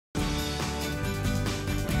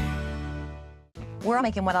We're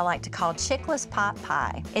making what I like to call Chickless Pot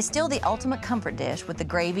Pie. It's still the ultimate comfort dish with the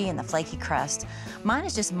gravy and the flaky crust. Mine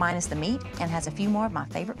is just minus the meat and has a few more of my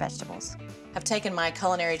favorite vegetables. I've taken my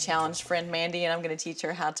culinary challenge friend Mandy and I'm going to teach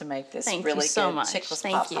her how to make this really good Chickless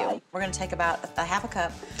Pot Pie. We're going to take about a half a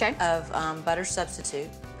cup of butter substitute,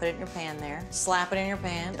 put it in your pan there, slap it in your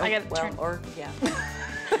pan. I got to turn.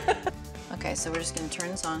 Okay, so we're just going to turn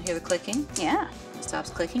this on. Hear the clicking? Yeah. It stops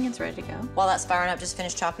clicking, it's ready to go. While that's firing up, just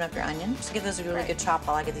finish chopping up your onion. Just give those a really good chop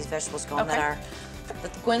while I get these vegetables going that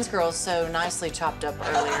Gwen's girls so nicely chopped up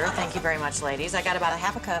earlier. Thank you very much, ladies. I got about a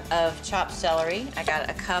half a cup of chopped celery. I got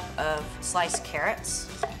a cup of sliced carrots.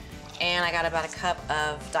 And I got about a cup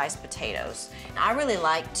of diced potatoes. I really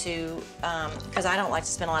like to, because I don't like to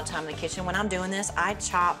spend a lot of time in the kitchen, when I'm doing this, I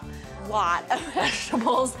chop a lot of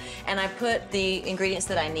vegetables and I put the ingredients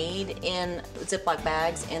that I need in Ziploc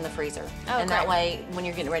bags in the freezer. And that way, when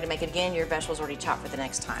you're getting ready to make it again, your vegetables are already chopped for the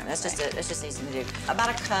next time. That's just easy to do. About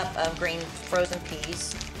a cup of green frozen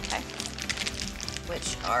peas,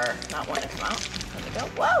 which are not wanting to come out. There we go.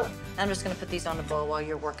 Whoa! I'm just gonna put these on the boil while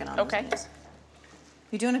you're working on these.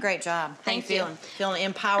 You're doing a great job. How you feeling? Feeling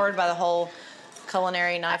empowered by the whole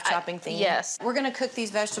culinary knife chopping thing? Yes. We're gonna cook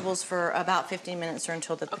these vegetables for about 15 minutes or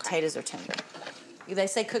until the potatoes are tender. They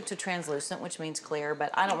say cook to translucent, which means clear,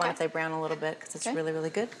 but I don't mind if they brown a little bit because it's really, really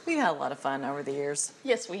good. We've had a lot of fun over the years.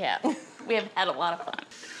 Yes, we have. We have had a lot of fun.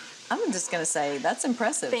 I'm just gonna say, that's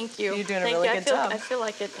impressive. Thank you. You're doing a really good job. I feel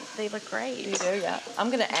like they look great. You do, yeah. I'm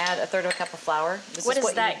gonna add a third of a cup of flour. What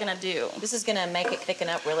is that gonna do? This is gonna make it thicken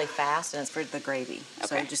up really fast, and it's for the gravy.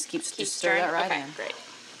 So just stir that right in. Great.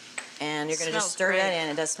 And you're gonna just stir that in.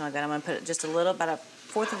 It does smell good. I'm gonna put just a little, about a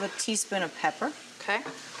fourth of a teaspoon of pepper.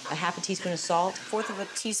 A half a teaspoon of salt, fourth of a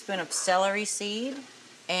teaspoon of celery seed,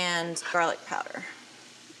 and garlic powder.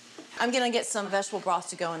 I'm gonna get some vegetable broth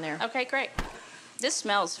to go in there. Okay, great. This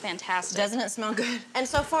smells fantastic. Doesn't it smell good? And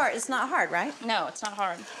so far, it's not hard, right? No, it's not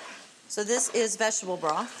hard. So this is vegetable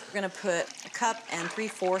broth. We're gonna put a cup and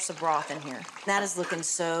 3/4 of broth in here. That is looking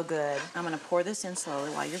so good. I'm gonna pour this in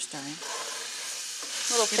slowly while you're stirring.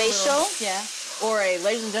 A little facial? Yeah. Or a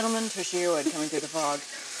ladies and gentlemen, Trisha Yearwood coming through the fog.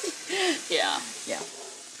 Yeah.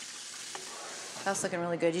 That's looking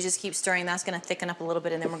really good. You just keep stirring. That's gonna thicken up a little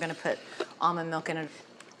bit, and then we're gonna put almond milk in it.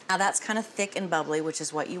 Now that's kind of thick and bubbly, which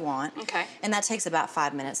is what you want. And that takes about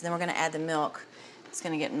 5 minutes. And then we're gonna add the milk. It's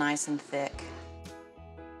gonna get nice and thick.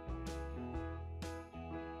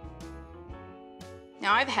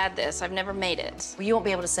 Now I've had this, I've never made it. Well, you won't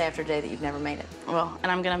be able to say after today that you've never made it. Well,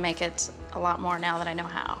 and I'm gonna make it a lot more now that I know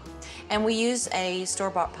how. And we use a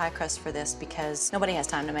store-bought pie crust for this because nobody has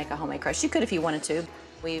time to make a homemade crust. You could if you wanted to.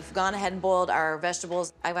 We've gone ahead and boiled our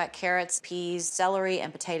vegetables. I've got carrots, peas, celery,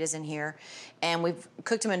 and potatoes in here. And we've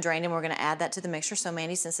cooked them and drained them. We're gonna add that to the mixture. So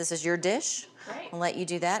Mandy, since this is your dish, I'll let you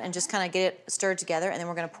do that and just kind of get it stirred together, and then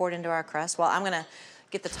we're gonna pour it into our crust. Well, I'm gonna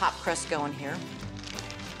get the top crust going here.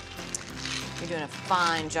 You're doing a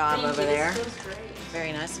fine job over there. This feels great.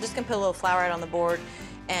 Very nice. I'm just gonna put a little flour out on the board,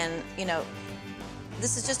 and you know,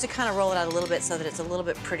 this is just to kind of roll it out a little bit so that it's a little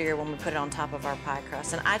bit prettier when we put it on top of our pie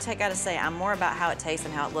crust. And I gotta say, I'm more about how it tastes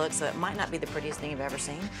than how it looks, so it might not be the prettiest thing you've ever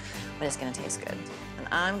seen, but it's gonna taste good. And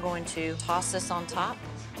I'm going to toss this on top.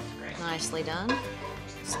 Nicely done.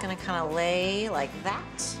 Just gonna kind of lay like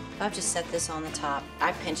that. I've just set this on the top.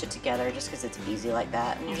 I pinch it together just because it's easy like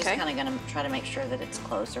that. And you're just kind of gonna try to make sure that it's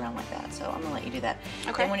close around like that. So I'm gonna let you do that.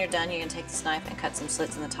 Then when you're done, you're gonna take this knife and cut some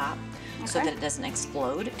slits in the top so that it doesn't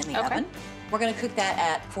explode in the oven. We're gonna cook that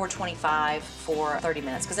at 425 for 30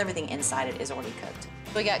 minutes because everything inside it is already cooked.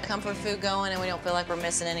 We got comfort food going and we don't feel like we're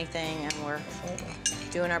missing anything, and we're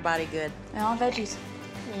doing our body good. And all veggies.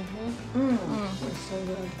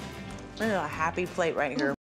 This is a happy plate right here.